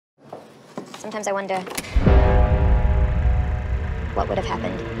Sometimes I wonder what would have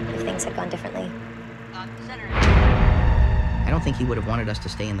happened if things had gone differently. I don't think he would have wanted us to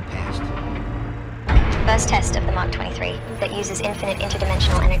stay in the past. First test of the Mark 23 that uses infinite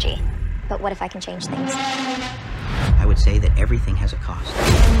interdimensional energy. But what if I can change things? I would say that everything has a cost.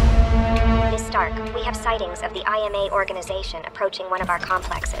 Miss Stark, we have sightings of the IMA organization approaching one of our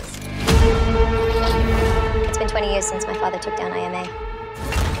complexes. It's been 20 years since my father took down IMA.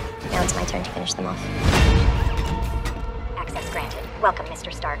 Now it's my turn to finish them off. Access granted. Welcome,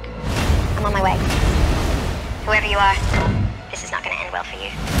 Mr. Stark. I'm on my way. Whoever you are, this is not going to end well for you.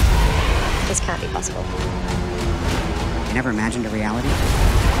 This can't be possible. You never imagined a reality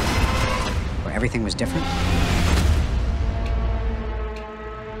where everything was different?